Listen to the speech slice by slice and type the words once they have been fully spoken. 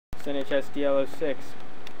It's NHSDL06.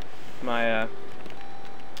 It's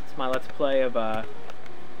my Let's Play of Legend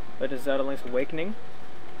of Zelda Link's Awakening.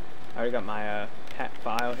 I already got my Pat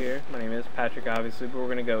file here. My name is Patrick, obviously, but we're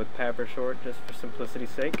gonna go with Pat for short, just for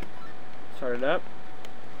simplicity's sake. Start it up.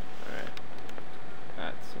 Alright.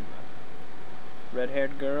 Got some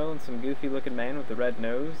red-haired girl and some goofy-looking man with a red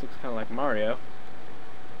nose. Looks kind of like Mario.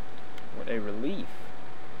 What a relief.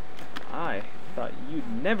 I thought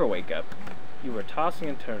you'd never wake up. You were tossing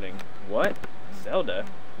and turning. What? Zelda?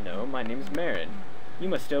 No, my name's Marin. You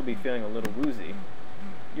must still be feeling a little woozy.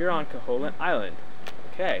 You're on Koholint Island.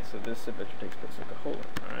 Okay, so this adventure takes place in Koholint,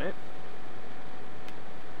 alright?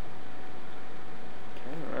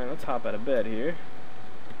 Okay, alright, let's hop out of bed here.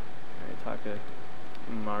 Alright, talk to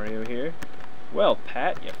Mario here. Well,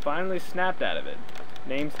 Pat, you finally snapped out of it.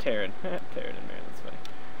 Name's Taryn. Taryn and Marin, that's funny.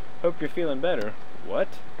 Hope you're feeling better. What?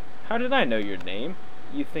 How did I know your name?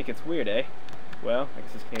 You think it's weird, eh? Well, I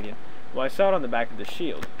guess it's Canadian. Well, I saw it on the back of the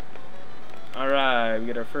shield. Alright, we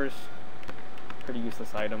get our first pretty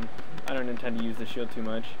useless item. I don't intend to use the shield too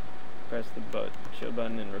much. Press the shield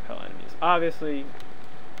button and repel enemies. Obviously,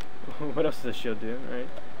 what else does the shield do, right?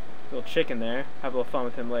 Little chicken there. Have a little fun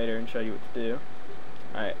with him later and show you what to do.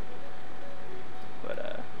 Alright.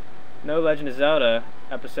 But, no Legend of Zelda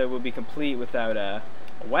episode will be complete without a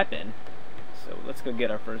weapon. So let's go get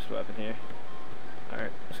our first weapon here.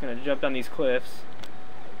 Alright, just gonna jump down these cliffs.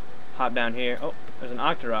 Hop down here. Oh, there's an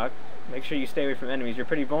Octorok. Make sure you stay away from enemies. You're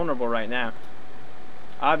pretty vulnerable right now.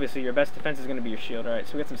 Obviously, your best defense is going to be your shield. Alright,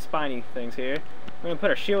 so we got some spiny things here. We're going to put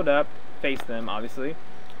our shield up, face them, obviously.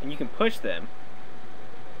 And you can push them.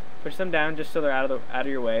 Push them down just so they're out of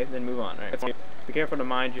your way, then move on. Alright, be careful to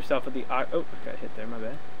mind yourself with the... Oh, I got hit there, my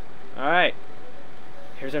bad. Alright.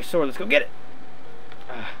 Here's our sword. Let's go get it.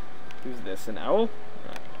 Who's this, an owl?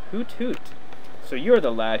 Hoot hoot. So you're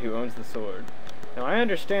the lad who owns the sword. Now I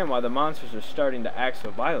understand why the monsters are starting to act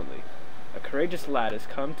so violently. A courageous lad has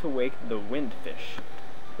come to wake the windfish.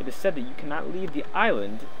 It is said that you cannot leave the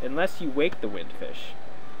island unless you wake the windfish.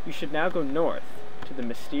 You should now go north, to the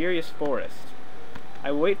mysterious forest.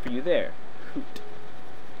 I will wait for you there. Hoot.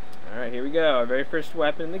 Alright, here we go. Our very first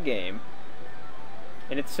weapon in the game.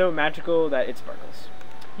 And it's so magical that it sparkles.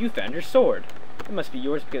 You found your sword. It must be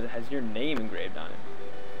yours because it has your name engraved on it.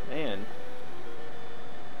 Man.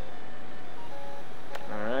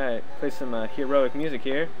 Alright, play some heroic music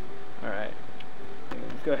here. Alright,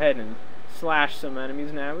 go ahead and slash some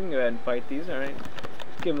enemies now. We can go ahead and fight these, alright.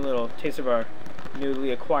 Give them a little taste of our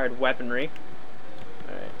newly acquired weaponry.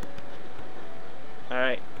 Alright.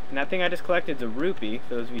 Alright, and that thing I just collected is a rupee,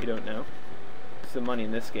 for those of you who don't know. It's the money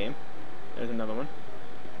in this game. There's another one.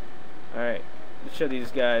 Alright, let's show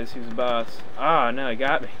these guys who's the boss. Ah, no, he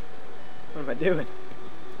got me. What am I doing?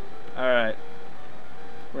 Alright.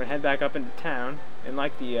 We're gonna head back up into town, and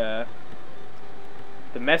like the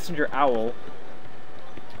messenger owl,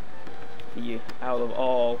 the owl of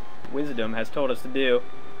all wisdom, has told us to do,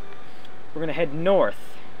 we're gonna head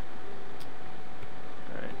north.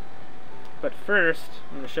 Alright. But first,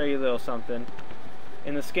 I'm gonna show you a little something.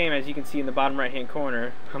 In this game, as you can see in the bottom right hand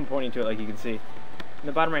corner, I'm pointing to it like you can see. In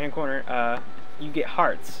the bottom right hand corner, you get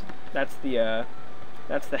hearts. That's the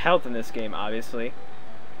health in this game, obviously.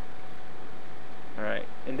 Alright,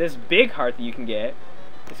 and this big heart that you can get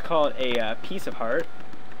is called a piece of heart.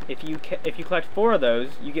 If you collect 4 of those,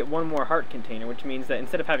 you get 1 more heart container, which means that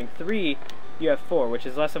instead of having 3, you have 4, which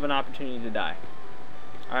is less of an opportunity to die.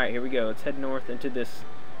 Alright, here we go. Let's head north into this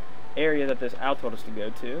area that this owl told us to go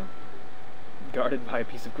to. Guarded by a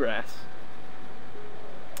piece of grass.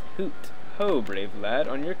 Hoot. Ho, brave lad,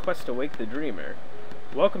 on your quest to wake the dreamer.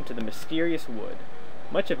 Welcome to the mysterious wood.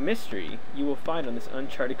 Much of mystery you will find on this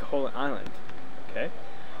uncharted Koholint Island. Okay.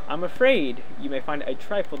 I'm afraid you may find it a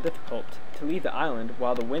trifle difficult to leave the island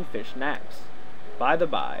while the windfish naps. By the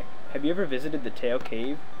by, have you ever visited the Tail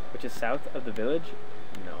Cave, which is south of the village?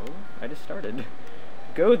 No, I just started.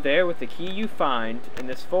 Go there with the key you find in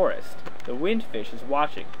this forest. The windfish is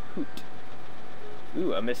watching. Hoot.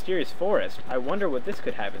 Ooh, a mysterious forest. I wonder what this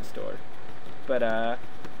could have in store. But,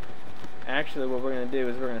 actually what we're going to do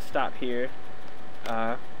is we're going to stop here.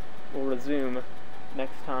 We'll resume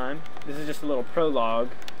next time. This is just a little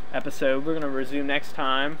prologue episode. We're going to resume next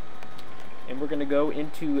time, and we're going to go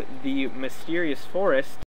into the mysterious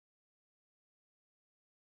forest